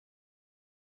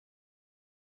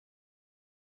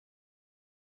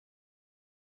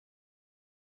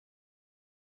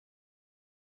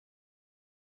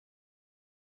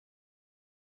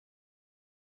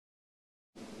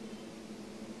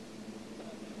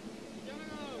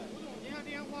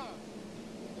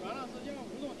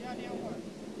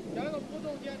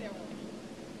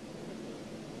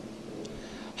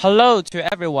Hello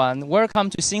to everyone. Welcome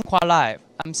to Xinhua Live.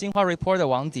 I'm Xinhua reporter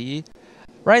Wang Di.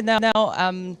 Right now,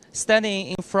 I'm standing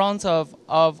in front of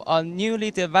a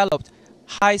newly developed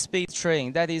high-speed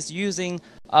train that is using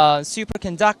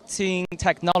superconducting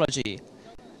technology,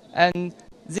 and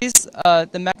this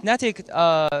the magnetic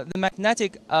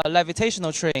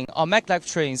levitational train or maglev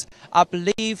trains are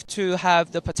believed to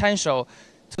have the potential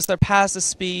to surpass the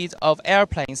speed of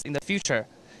airplanes in the future.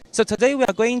 So today we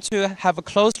are going to have a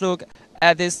close look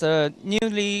at this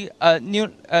newly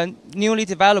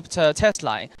developed test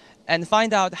line and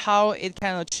find out how it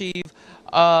can achieve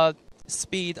a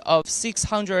speed of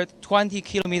 620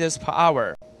 kilometers per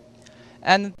hour.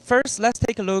 And first, let's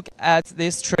take a look at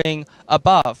this train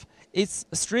above. It's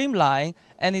streamlined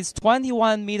and it's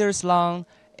 21 meters long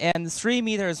and 3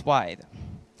 meters wide.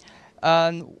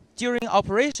 During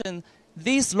operation,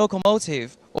 this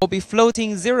locomotive will be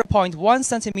floating 0.1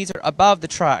 centimeter above the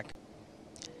track.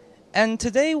 And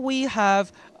today we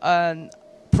have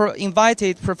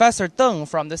invited Professor Deng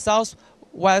from the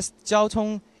Southwest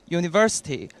Jiaotong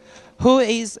University, who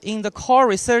is in the core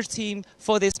research team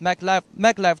for this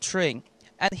maglev train.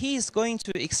 And he is going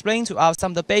to explain to us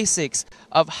some of the basics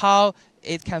of how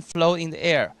it can float in the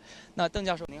air. 那邓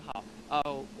教授您好，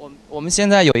我们现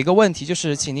在有一个问题，就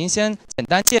是请您先简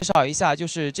单介绍一下，就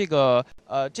是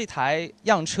这台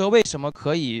样车为什么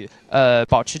可以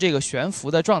保持这个悬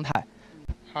浮的状态？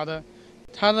好的，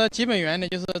它的基本原理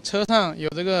就是车上有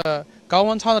这个高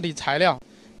温超导体材料，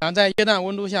然后在液氮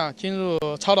温度下进入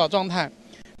超导状态，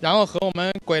然后和我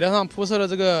们轨道上铺设的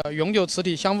这个永久磁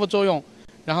体相互作用，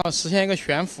然后实现一个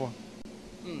悬浮。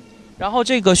然后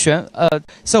这个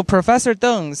So Professor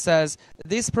Deng says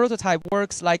this prototype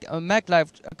works like a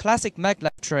classic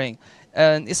maglev train.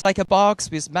 And it's like a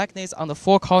box with magnets on the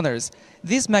four corners.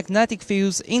 These magnetic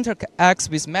fields interact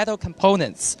with metal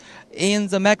components in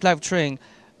the maglev train.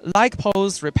 Like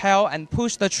poles repel and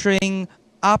push the train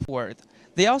upward.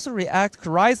 They also react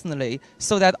horizontally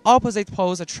so that opposite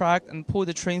poles attract and pull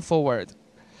the train forward.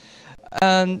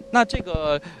 那这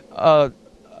个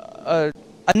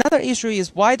Another issue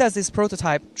is, why does this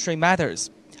prototype train matters?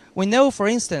 We know, for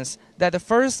instance, that the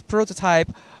first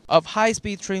prototype of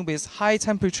high-speed train with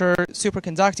high-temperature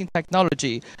superconducting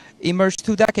technology emerged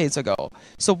 2 decades ago.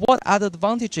 So what are the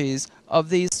advantages of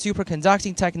this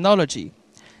superconducting technology?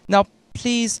 Now,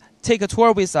 please take a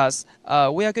tour with us.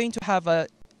 We are going to have an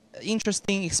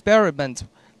interesting experiment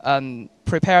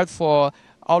prepared for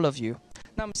all of you.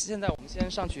 那么现在我们先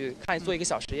上去做一个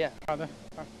小实验。好的，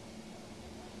好。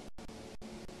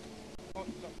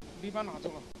铝板拿走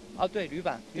了。啊，对，铝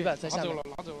板在下面。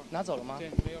拿走了吗？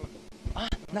对，没有了。啊，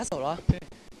拿走了。对。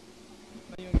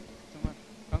那用什么？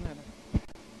刚才的。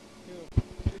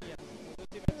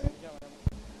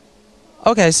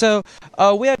Okay, so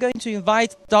we are going to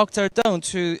invite Dr. Deng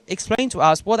to explain to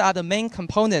us what are the main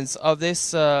components of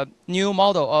this new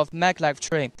model of maglev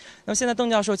train. 那么现在邓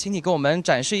教授，请你给我们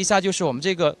展示一下，就是我们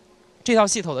这套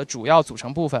系统的主要组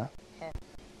成部分。好，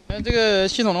那这个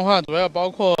系统的话，主要包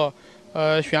括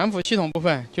悬浮系统部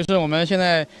分，就是我们现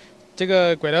在这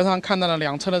个轨道上看到的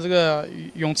两侧的这个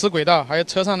永磁轨道，还有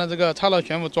车上的这个超导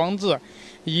悬浮装置，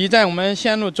以及在我们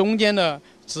线路中间的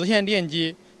直线电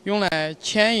机。用来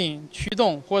牵引、驱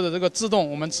动或者这个制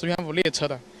动我们磁悬浮列车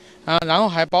的，然后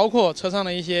还包括车上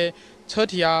的一些车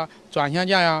体啊、转向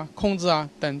架呀、控制啊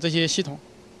等这些系统。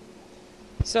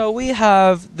So we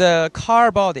have the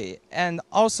car body and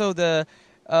also the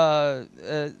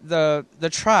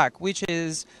track, which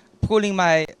is pulling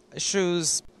my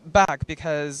shoes back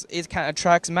because it can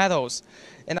attract metals,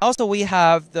 and also we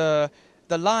have the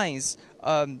lines.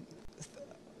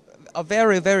 A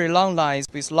very long lines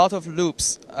with a lot of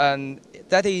loops, and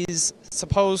that is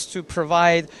supposed to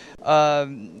provide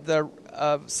the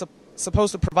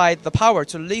power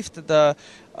to lift the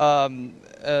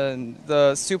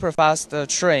super fast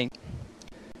train.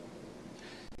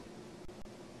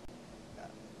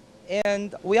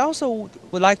 And we also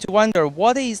would like to wonder,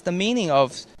 what is the meaning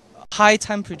of high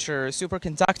temperature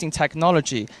superconducting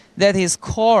technology that is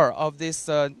core of this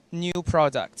new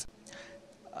product?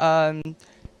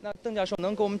 那邓教授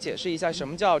能给我们解释一下什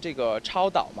么叫这个超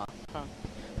导吗？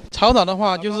超导的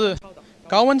话就是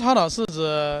高温超导是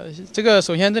指这个，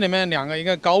首先这里面一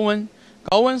个高温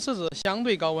是指相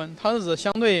对高温，它是指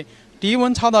相对低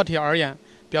温超导体而言，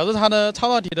表示它的超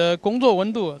导体的工作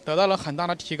温度得到了很大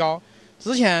的提高。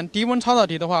之前低温超导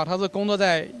体的话，它是工作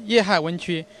在液氦温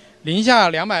区，零下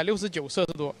269摄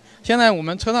氏度。现在我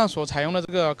们车上所采用的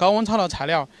这个高温超导材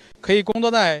料，可以工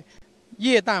作在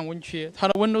液氮温区，它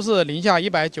的温度是零下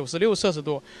196摄氏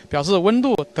度，表示温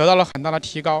度得到了很大的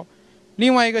提高。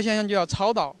另外一个现象就叫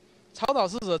超导，超导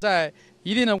是指在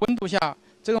一定的温度下，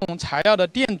这种材料的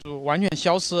电阻完全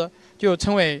消失，就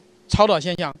称为超导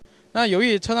现象。那由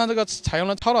于车上这个采用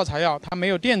了超导材料，它没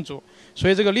有电阻，所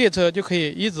以这个列车就可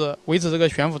以一直维持这个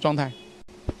悬浮状态。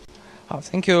好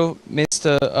 ，Thank you,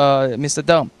 Mr.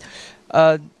 Deng.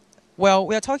 Well,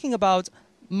 we are talking about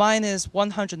minus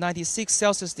 196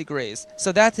 Celsius degrees.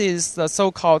 So that is the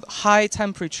so-called high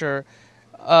temperature.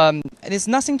 And it's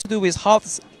nothing to do with hot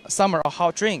summer or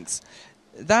hot drinks.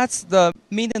 That's the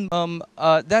minimum.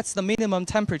 That's the minimum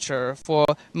temperature for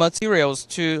materials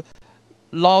to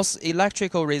lose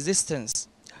electrical resistance.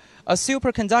 A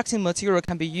superconducting material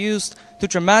can be used to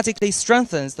dramatically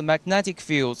strengthen the magnetic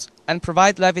fields and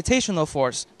provide levitational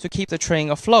force to keep the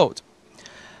train afloat.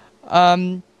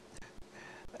 And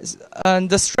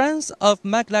the strength of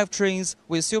maglev trains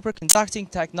with superconducting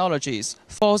technologies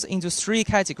falls into three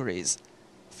categories.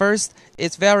 First,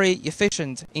 it's very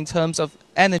efficient in terms of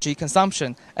energy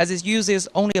consumption, as it uses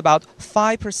only about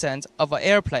 5% of an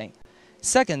airplane.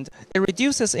 Second, it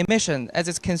reduces emission as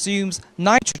it consumes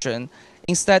nitrogen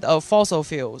instead of fossil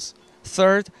fuels.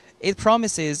 Third, it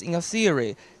promises, in a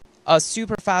theory, a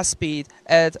super fast speed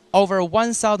at over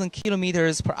 1,000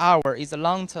 kilometers per hour in the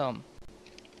long term.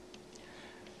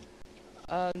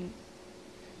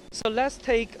 So let's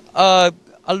take a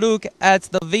look at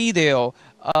the video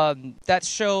that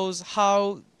shows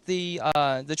how the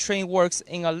train works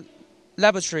in a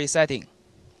laboratory setting.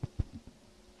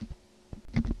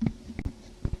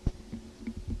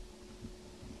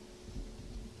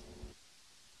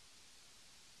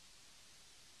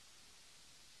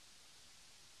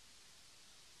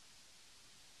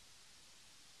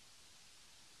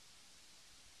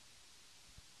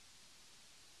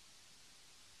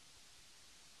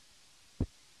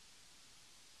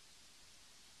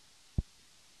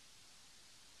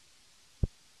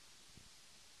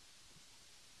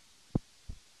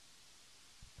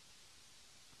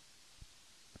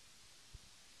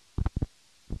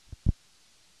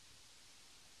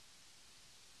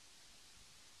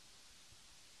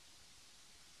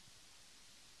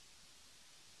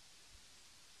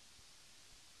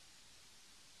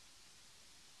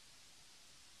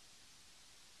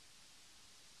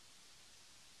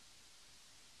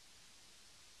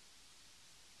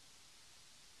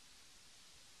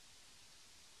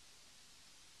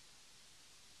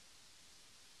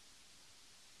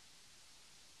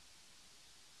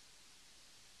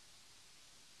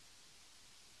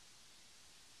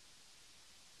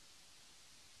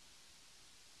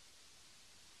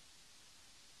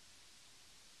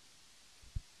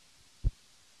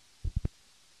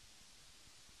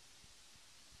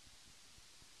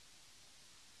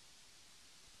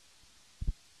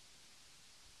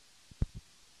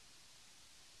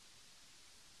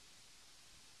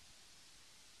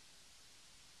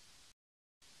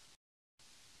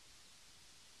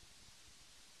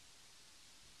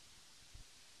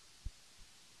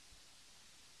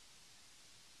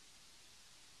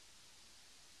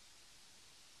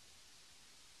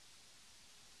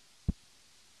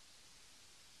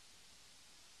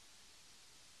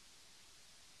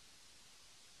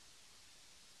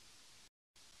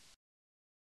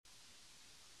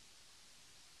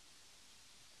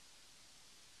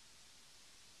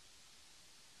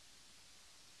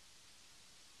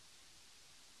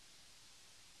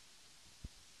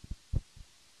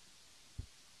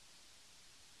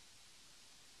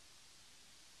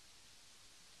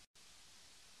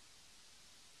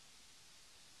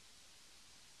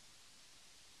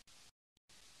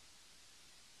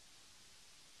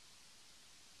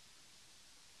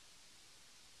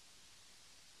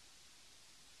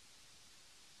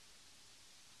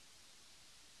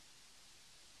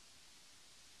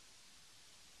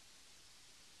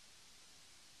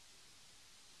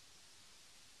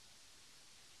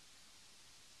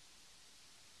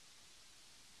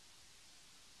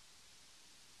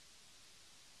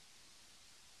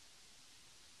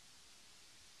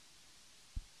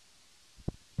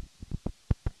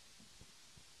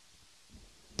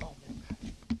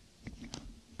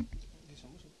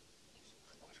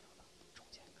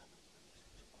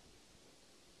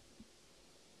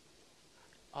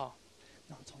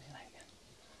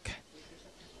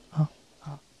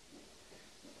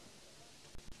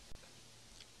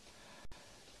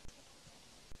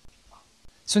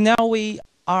 So now we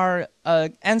are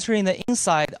entering the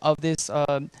inside of this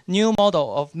new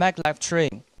model of maglev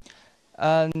train.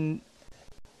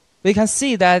 We can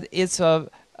see that it's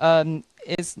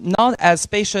not as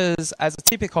spacious as a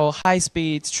typical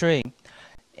high-speed train,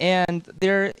 and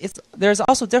there's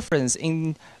also difference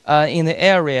in the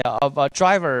area of a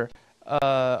driver.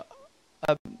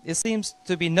 It seems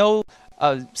to be no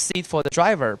seat for the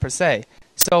driver per se.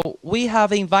 So we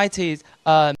have invited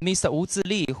Mr. Wu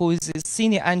Zili, who is a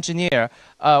senior engineer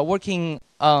working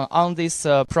on this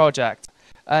project,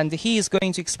 and he is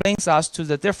going to explain to us to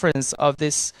the difference of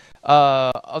this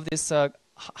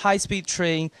high-speed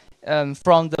train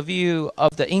from the view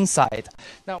of the inside.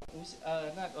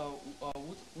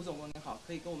 吴总您好，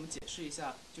可以跟我们解释一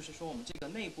下，就是说我们这个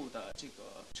内部的这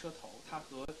个车头，它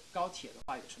和高铁的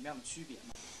话有什么样的区别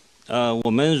吗？我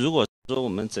们如果说我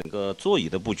们整个座椅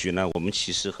的布局呢，我们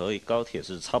其实和高铁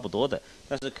是差不多的，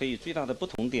但是可以最大的不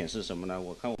同点是什么呢？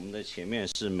我看我们的前面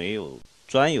是没有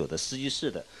专有的司机室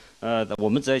的，我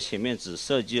们在前面只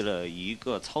设计了一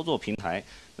个操作平台，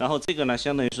然后这个呢，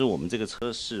相当于是我们这个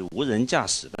车是无人驾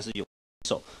驶，但是有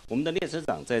手，我们的列车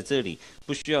长在这里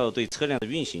不需要对车辆的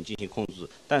运行进行控制，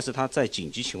但是他在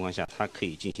紧急情况下，他可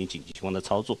以进行紧急情况的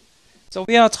操作。So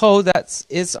we are told that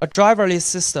it's a driverless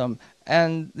system,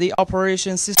 and the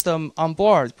operation system on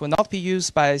board will not be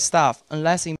used by staff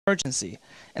unless emergency.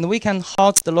 And we can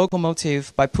halt the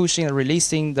locomotive by pushing and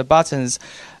releasing the buttons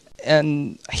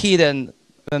and hidden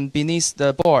beneath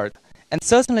the board. And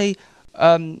certainly,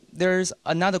 there's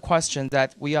another question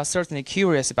that we are certainly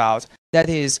curious about. That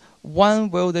is,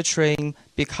 when will the train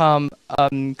become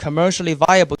commercially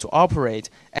viable to operate,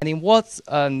 and in what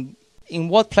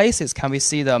places can we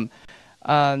see them?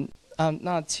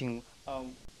 那请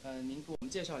您给我们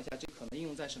介绍一下，这可能应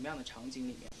用在什么样的场景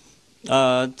里面？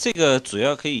这个主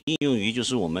要可以应用于就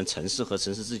是我们城市和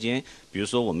城市之间，比如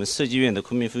说我们设计院的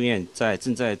昆明分院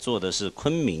正在做的是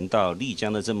昆明到丽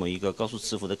江的这么一个高速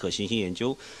磁浮的可行性研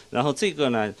究，然后这个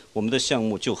呢，我们的项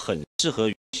目就很适合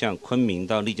于像昆明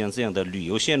到丽江这样的旅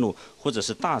游线路，或者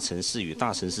是大城市与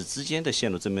大城市之间的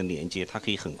线路这么连接，它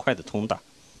可以很快的通达。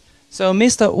So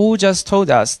Mr. Wu just told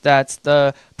us that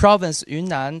the province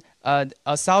Yunnan,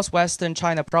 a southwestern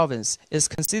China province, is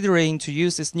considering to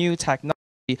use this new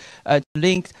technology to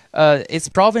link its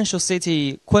provincial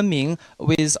city Kunming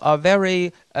with a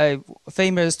very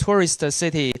famous tourist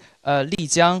city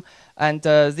Lijiang, and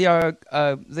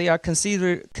they are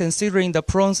considering the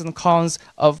pros and cons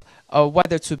of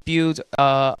whether to build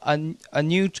a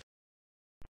new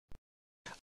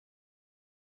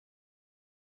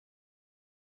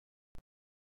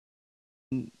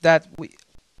that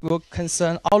will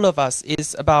concern all of us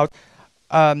is about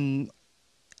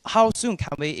how soon can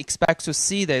we expect to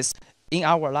see this in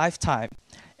our lifetime.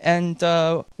 And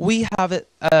we have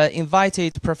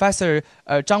invited Professor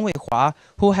Zhang Weihua,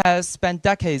 who has spent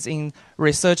decades in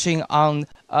researching on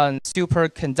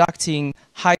superconducting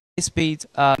high-speed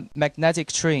magnetic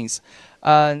trains.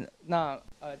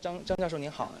 张教授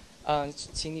您好。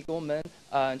请你给我们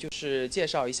就是介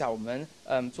绍一下我们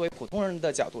作为普通人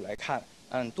的角度来看，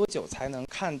多久才能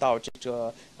看到这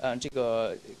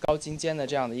个高精尖的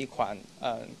这样的一款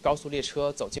高速列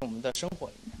车走进我们的生活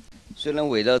里面？虽然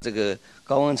围绕这个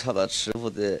高温超导磁浮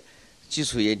的基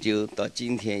础研究到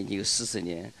今天已经有40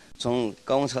年，从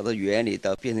高温超导原理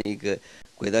到变成一个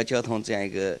轨道交通这样一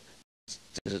个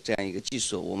技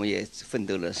术，我们也奋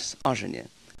斗了20年。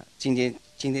今天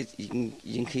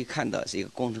已经可以看到是一个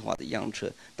工程化的样车，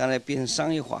当然变成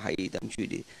商业化还有一段距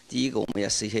离。第一个，我们要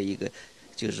实现一个，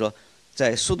就是说，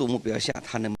在速度目标下，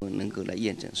它能够来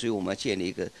验证。所以我们要建立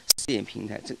一个试验平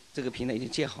台，这个平台已经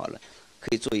建好了，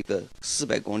可以做一个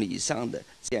400公里以上的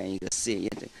这样一个试验验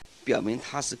证，表明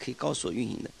它是可以高速运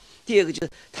行的。第二个就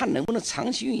是它能不能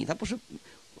长期运行，它不是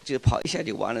就跑一下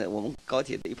就完了。我们高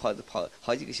铁的一跑就跑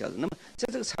好几个小时，那么在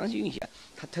这个长期运行下，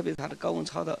它特别是它的高温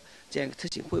超导这样一个特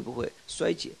性会不会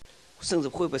衰减，甚至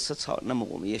会不会失超？那么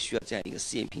我们也需要这样一个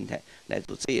试验平台来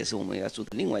做，这也是我们要做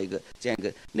的另外一个这样一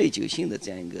个内久性的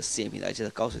这样一个试验平台，而且是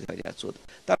高速条件下做的。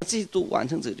当然这些都完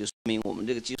成之后，就说明我们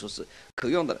这个技术是可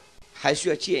用的了。还需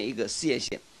要建一个试验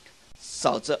线，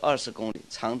少则20公里，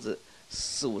长则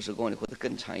40-50公里或者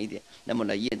更长一点，那么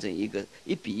来验证一个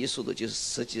1:1速度，就是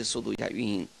实际速度下运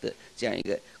行的这样一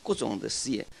个各种的试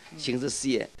验，行驶试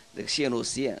验、这个线路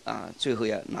试验啊，最后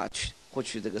要获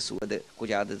取这个所谓的国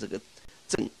家的这个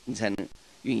证，你才能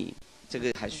运营。这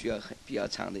个还需要比较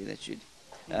长的一段距离。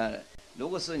如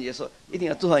果是你说一定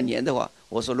要多少年的话，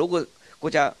我说如果国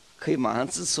家可以马上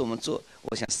支持我们做，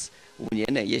我想5年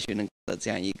内也许能得这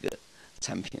样一个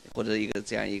产品或者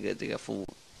这样一个这个服务。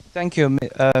Thank you,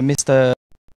 Mr.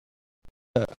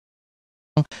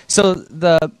 So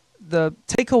the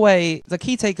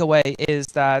key takeaway is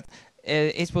that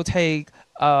it will take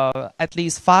at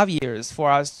least 5 years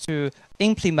for us to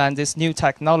implement this new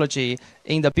technology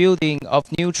in the building of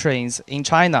new trains in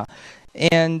China,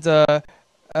 and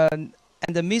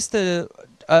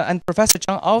Professor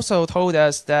Zhang also told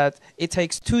us that it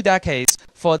takes 2 decades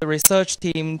for the research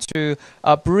team to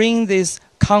bring this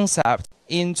concept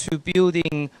into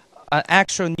building an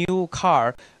actual new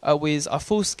car with a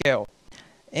full scale.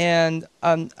 And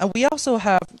we also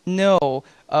have know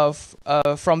of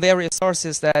from various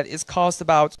sources that it's cost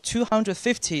about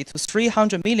 250 to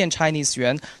 300 million Chinese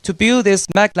yuan to build this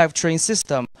maglev train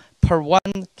system per 1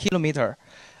 kilometer.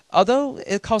 Although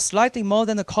it costs slightly more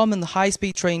than a common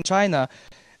high-speed train in China,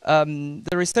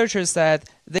 the researchers said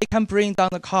they can bring down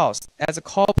the cost as the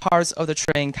core parts of the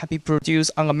train can be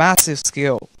produced on a massive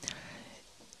scale.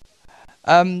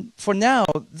 For now,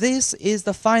 this is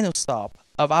the final stop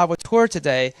of our tour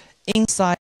today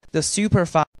inside the super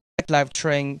fast maglev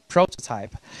train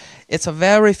prototype. It's a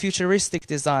very futuristic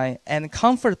design and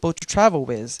comfortable to travel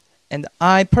with, and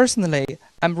I personally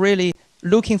am really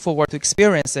looking forward to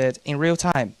experience it in real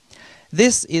time.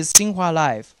 This is Xinhua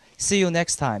Live. See you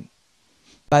next time.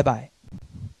 Bye bye.